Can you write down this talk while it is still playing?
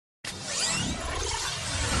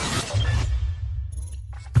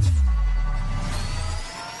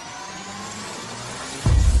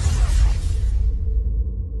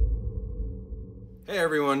Hey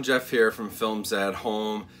everyone, Jeff here from Films at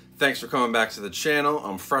Home. Thanks for coming back to the channel.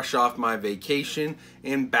 I'm fresh off my vacation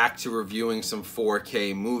and back to reviewing some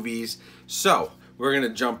 4K movies. So, we're going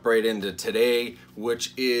to jump right into today,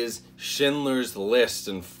 which is Schindler's List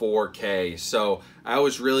in 4K. So, I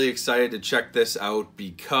was really excited to check this out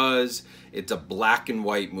because it's a black and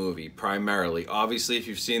white movie, primarily. Obviously, if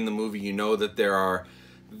you've seen the movie, you know that there are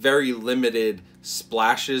very limited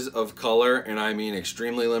splashes of color, and I mean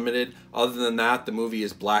extremely limited. Other than that, the movie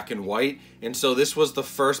is black and white, and so this was the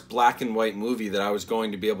first black and white movie that I was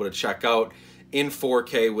going to be able to check out in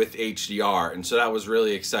 4K with HDR, and so that was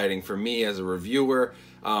really exciting for me as a reviewer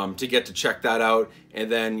to get to check that out. And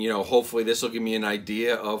then, you know, hopefully this will give me an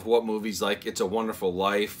idea of what movies like It's a Wonderful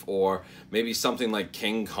Life, or maybe something like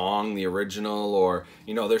King Kong, the original, or,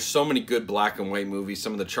 you know, there's so many good black and white movies,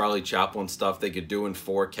 some of the Charlie Chaplin stuff they could do in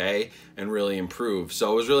 4K and really improve.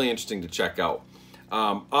 So it was really interesting to check out.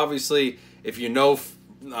 Obviously, if you know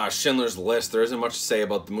Schindler's List, there isn't much to say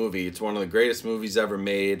about the movie. It's one of the greatest movies ever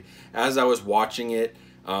made. As I was watching it,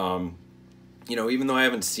 you know, even though I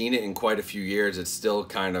haven't seen it in quite a few years, it's still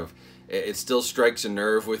kind of, it still strikes a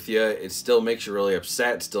nerve with you. It still makes you really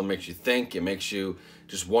upset. It still makes you think. It makes you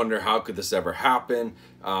just wonder, how could this ever happen?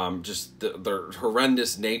 Just the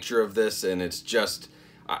horrendous nature of this, and it's just,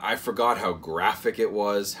 I forgot how graphic it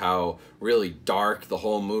was, how really dark the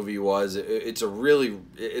whole movie was. It's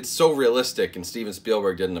so realistic, and Steven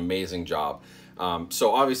Spielberg did an amazing job.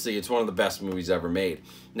 So obviously it's one of the best movies ever made.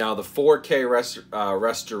 Now the 4K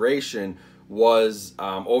restoration was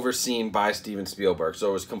overseen by Steven Spielberg. So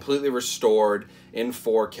it was completely restored in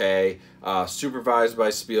 4K, supervised by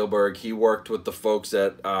Spielberg. He worked with the folks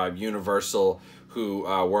at Universal who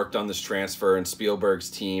worked on this transfer, and Spielberg's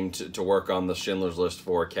team to work on the Schindler's List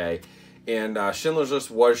 4K. And Schindler's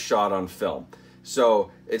List was shot on film.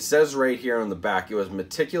 So it says right here on the back, it was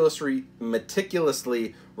meticulously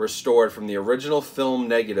restored from the original film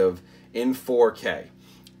negative in 4K.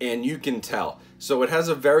 And you can tell. So it has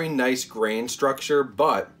a very nice grain structure,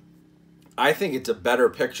 but I think it's a better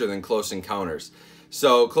picture than Close Encounters.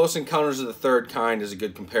 So Close Encounters of the Third Kind is a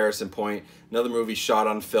good comparison point. Another movie shot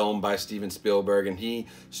on film by Steven Spielberg, and he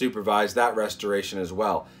supervised that restoration as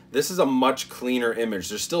well. This is a much cleaner image.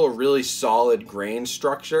 There's still a really solid grain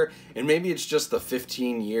structure, and maybe it's just the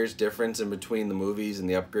 15 years difference in between the movies and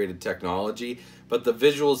the upgraded technology, but the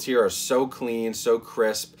visuals here are so clean, so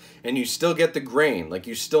crisp, and you still get the grain. Like,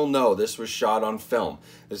 you still know this was shot on film.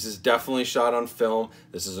 This is definitely shot on film.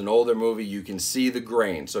 This is an older movie. You can see the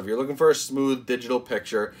grain. So if you're looking for a smooth digital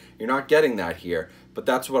picture, you're not getting that here, but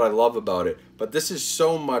that's what I love about it. But this is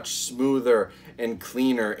so much smoother and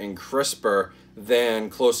cleaner and crisper than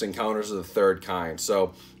Close Encounters of the Third Kind.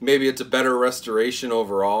 So maybe it's a better restoration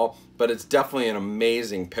overall, but it's definitely an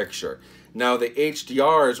amazing picture. Now the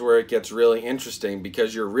HDR is where it gets really interesting,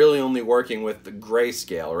 because you're really only working with the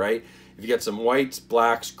grayscale, right? If you get some whites,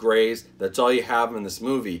 blacks, grays, that's all you have in this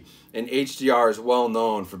movie. And HDR is well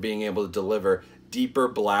known for being able to deliver deeper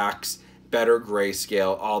blacks, better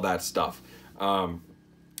grayscale, all that stuff.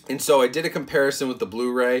 And so I did a comparison with the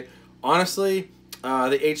Blu-ray. Honestly,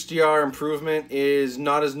 the HDR improvement is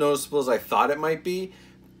not as noticeable as I thought it might be,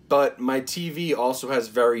 but my TV also has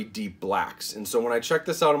very deep blacks. And so when I checked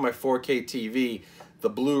this out on my 4K TV, the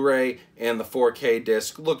Blu-ray and the 4K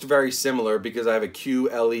disc looked very similar, because I have a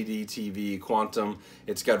QLED TV, Quantum.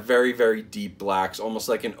 It's got very, very deep blacks, almost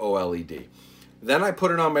like an OLED. Then I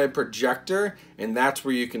put it on my projector, and that's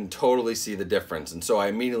where you can totally see the difference. And so I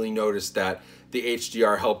immediately noticed that the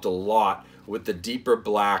HDR helped a lot with the deeper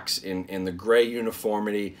blacks and the gray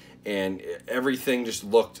uniformity, and everything just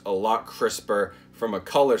looked a lot crisper from a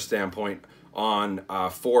color standpoint on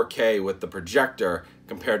 4K with the projector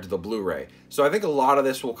compared to the Blu-ray. So I think a lot of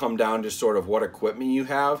this will come down to sort of what equipment you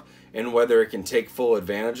have and whether it can take full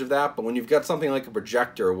advantage of that. But when you've got something like a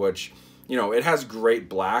projector, which, you know, it has great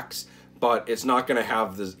blacks, but it's not going to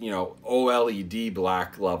have the, you know, OLED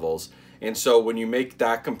black levels. And so when you make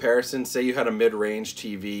that comparison, say you had a mid-range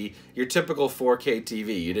TV, your typical 4K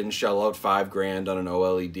TV, you didn't shell out $5 grand on an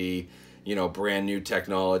OLED, you know, brand new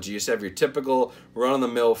technology. You just have your typical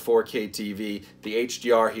run-of-the-mill 4K TV. The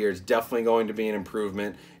HDR here is definitely going to be an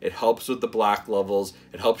improvement. It helps with the black levels.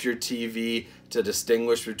 It helps your TV to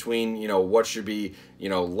distinguish between, you know, what should be, you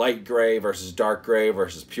know, light gray versus dark gray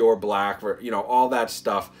versus pure black, you know, all that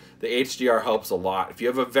stuff. The HDR helps a lot. If you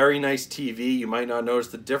have a very nice TV, you might not notice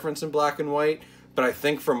the difference in black and white, but I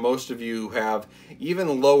think for most of you who have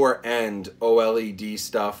even lower end OLED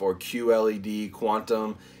stuff or QLED,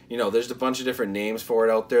 Quantum, you know, there's a bunch of different names for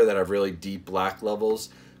it out there that have really deep black levels.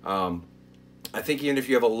 I think even if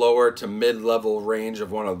you have a lower to mid-level range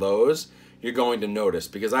of one of those, you're going to notice,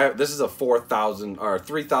 because this is a $4,000 or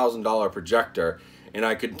 $3,000 projector, and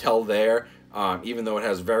I could tell there, even though it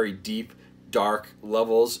has very deep dark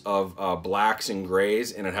levels of blacks and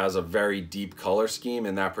grays, and it has a very deep color scheme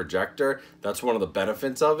in that projector. That's one of the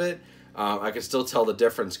benefits of it. I can still tell the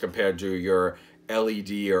difference compared to your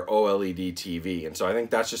LED or OLED TV, and so I think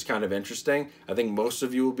that's just kind of interesting. I think most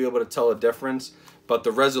of you will be able to tell a difference, but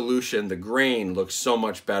the resolution, the grain looks so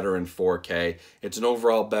much better in 4K. It's an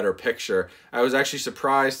overall better picture. I was actually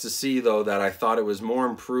surprised to see, though, that I thought it was more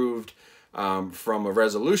improved from a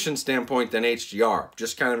resolution standpoint than HDR.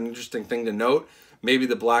 Just kind of an interesting thing to note. Maybe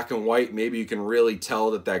the black and white, maybe you can really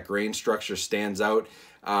tell that that grain structure stands out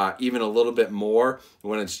even a little bit more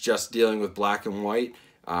when it's just dealing with black and white.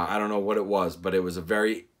 I don't know what it was, but it was a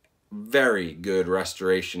very, very good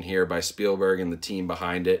restoration here by Spielberg and the team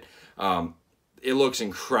behind it. It looks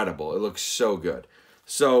incredible. It looks so good.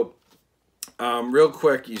 So real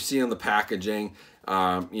quick, you see on the packaging,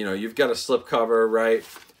 you know, you've got a slipcover, right?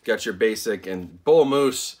 Got your basic, and Bull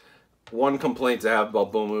Moose, one complaint to have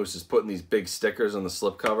about Bull Moose is putting these big stickers on the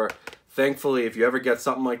slipcover. Thankfully, if you ever get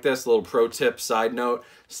something like this, a little pro tip, side note,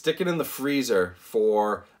 stick it in the freezer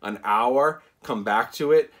for an hour, come back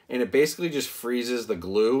to it, and it basically just freezes the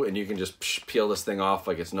glue, and you can just peel this thing off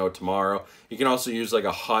like it's no tomorrow. You can also use like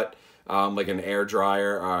a hut, like an air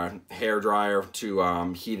dryer, hair dryer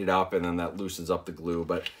to heat it up, and then that loosens up the glue.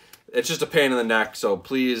 But it's just a pain in the neck, so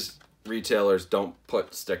please, retailers, don't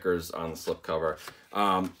put stickers on the slipcover.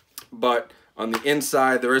 But on the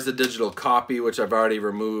inside, there is a digital copy, which I've already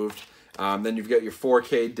removed. Then you've got your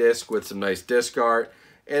 4K disc with some nice disc art.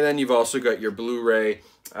 And then you've also got your Blu-ray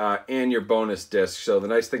and your bonus disc. So the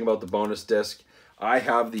nice thing about the bonus disc, I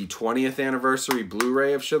have the 20th anniversary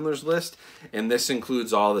Blu-ray of Schindler's List, and this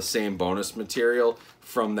includes all the same bonus material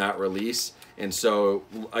from that release. And so,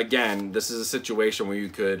 again, this is a situation where you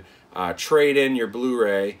could trade in your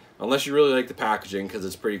Blu-ray, unless you really like the packaging because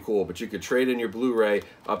it's pretty cool, but you could trade in your Blu-ray,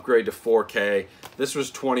 upgrade to 4K. This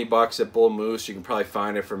was 20 bucks at Bull Moose. You can probably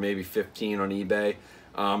find it for maybe 15 on eBay.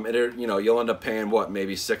 You know, you'll end up paying, what,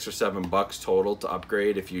 maybe 6 or 7 bucks total to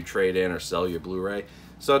upgrade if you trade in or sell your Blu-ray.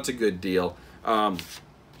 So it's a good deal. And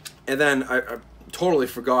then I totally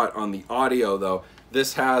forgot on the audio, though.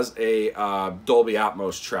 This has a Dolby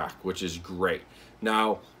Atmos track, which is great.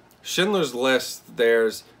 Now, Schindler's List,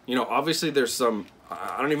 there's, you know, obviously there's some,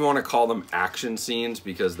 I don't even want to call them action scenes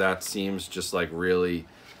because that seems just like really,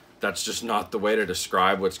 that's just not the way to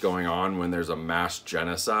describe what's going on when there's a mass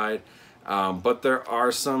genocide. But there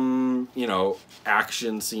are some, you know,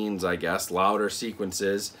 action scenes, I guess, louder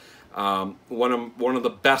sequences. One of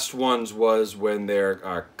the best ones was when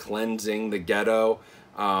they're cleansing the ghetto.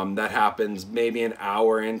 That happens maybe an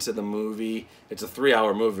hour into the movie. It's a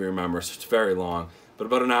 3-hour movie, remember, so it's very long. But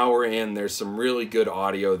about an hour in, there's some really good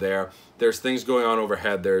audio there. There's things going on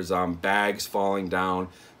overhead. There's bags falling down,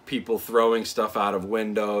 people throwing stuff out of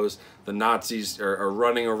windows. The Nazis are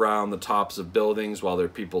running around the tops of buildings while there are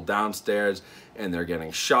people downstairs, and they're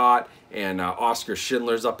getting shot. And Oscar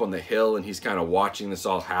Schindler's up on the hill, and he's kind of watching this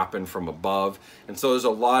all happen from above. And so there's a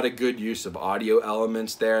lot of good use of audio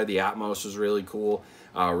elements there. The Atmos is really cool.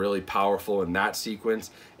 Really powerful in that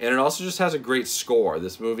sequence, and it also just has a great score.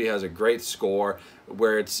 This movie has a great score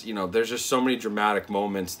where it's, you know, there's just so many dramatic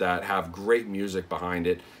moments that have great music behind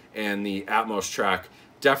it, and the Atmos track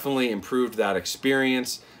definitely improved that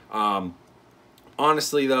experience.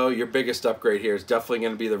 Honestly, though, your biggest upgrade here is definitely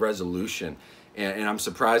going to be the resolution. And I'm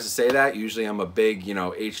surprised to say that. Usually I'm a big, you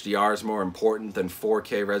know, HDR is more important than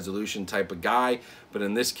 4K resolution type of guy. But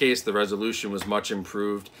in this case, the resolution was much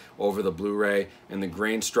improved over the Blu-ray, and the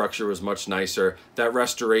grain structure was much nicer. That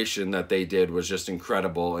restoration that they did was just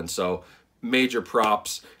incredible. And so major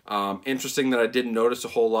props. Interesting that I didn't notice a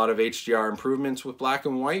whole lot of HDR improvements with black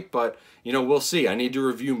and white, but you know, we'll see. I need to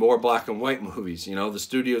review more black and white movies. You know, the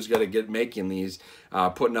studio's got to get making these,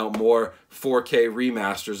 putting out more 4K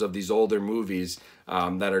remasters of these older movies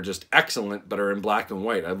that are just excellent, but are in black and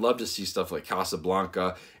white. I'd love to see stuff like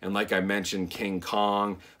Casablanca, and like I mentioned, King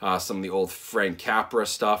Kong, some of the old Frank Capra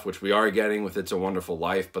stuff, which we are getting with It's a Wonderful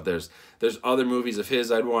Life, but there's other movies of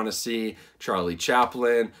his I'd want to see, Charlie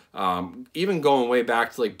Chaplin, even going way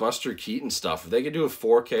back to like Buster Keaton stuff. If they could do a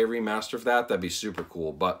 4K remaster of that, that'd be super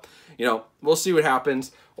cool. But, you know, we'll see what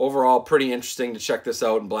happens. Overall, pretty interesting to check this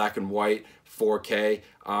out in black and white, 4K,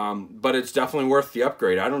 but it's definitely worth the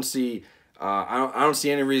upgrade. I don't see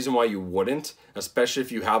any reason why you wouldn't, especially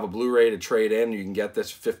if you have a Blu-ray to trade in. You can get this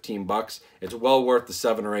for 15 bucks. It's well worth the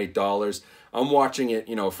 $7 or $8. I'm watching it,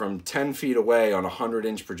 you know, from 10 feet away on a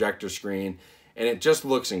 100-inch projector screen, and it just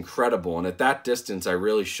looks incredible. And at that distance, I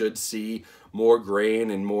really should see more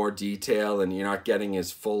grain and more detail, and you're not getting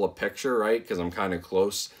as full a picture, right? Because I'm kind of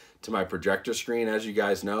close to my projector screen, as you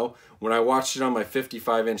guys know. When I watched it on my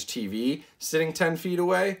 55-inch TV sitting 10 feet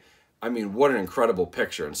away, I mean, what an incredible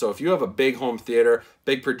picture. And so if you have a big home theater,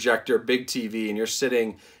 big projector, big TV, and you're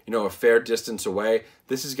sitting, you know, a fair distance away,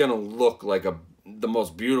 this is gonna look like the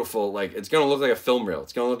most beautiful, like, it's gonna look like a film reel.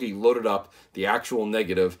 It's gonna look like you loaded up the actual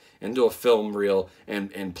negative into a film reel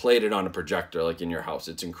and played it on a projector, like in your house.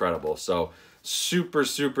 It's incredible. So super,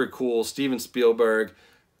 super cool. Steven Spielberg,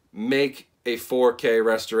 make a 4K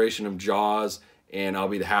restoration of Jaws, and I'll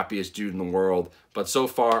be the happiest dude in the world. But so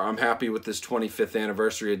far, I'm happy with this 25th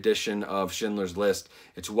anniversary edition of Schindler's List.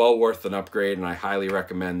 It's well worth an upgrade, and I highly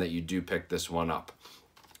recommend that you do pick this one up.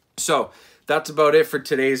 So that's about it for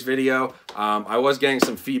today's video. I was getting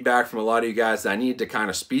some feedback from a lot of you guys that I need to kind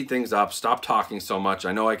of speed things up, stop talking so much.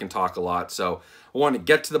 I know I can talk a lot, so I want to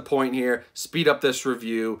get to the point here, speed up this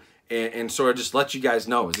review, and sort of just let you guys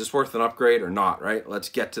know, is this worth an upgrade or not, right? Let's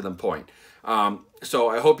get to the point. So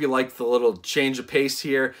I hope you liked the little change of pace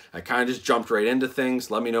here. I kind of just jumped right into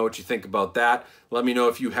things. Let me know what you think about that. Let me know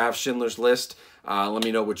if you have Schindler's List. Let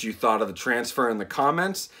me know what you thought of the transfer in the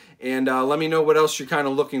comments. And let me know what else you're kind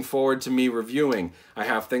of looking forward to me reviewing. I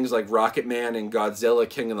have things like Rocket Man and Godzilla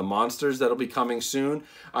King of the Monsters that'll be coming soon.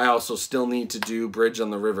 I also still need to do Bridge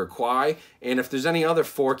on the River Kwai. And if there's any other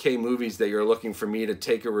 4K movies that you're looking for me to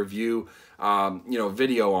take a review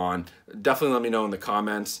video on, definitely let me know in the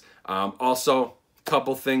comments. Also,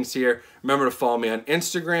 couple things here. Remember to follow me on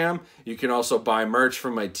Instagram. You can also buy merch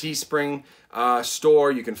from my Teespring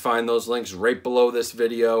store. You can find those links right below this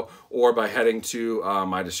video or by heading to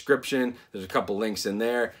my description. There's a couple links in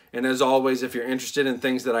there. And as always, if you're interested in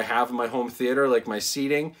things that I have in my home theater, like my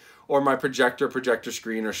seating or my projector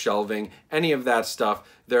screen or shelving, any of that stuff,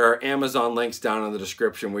 there are Amazon links down in the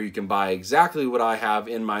description where you can buy exactly what I have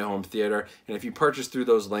in my home theater. And if you purchase through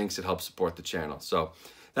those links, it helps support the channel. So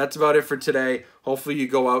that's about it for today. Hopefully you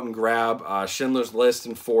go out and grab Schindler's List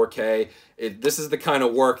in 4K. This is the kind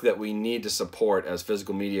of work that we need to support as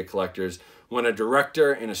physical media collectors. When a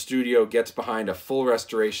director in a studio gets behind a full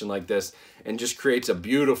restoration like this and just creates a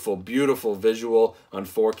beautiful, beautiful visual on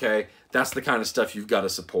 4K, that's the kind of stuff you've got to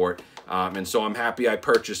support. And so I'm happy I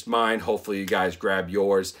purchased mine. Hopefully you guys grab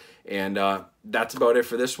yours. And that's about it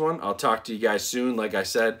for this one. I'll talk to you guys soon. Like I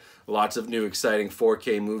said, lots of new exciting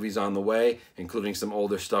 4K movies on the way, including some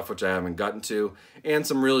older stuff which I haven't gotten to, and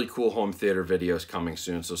some really cool home theater videos coming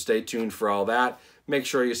soon. So stay tuned for all that. Make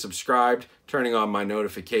sure you're subscribed, turning on my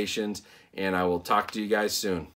notifications, and I will talk to you guys soon.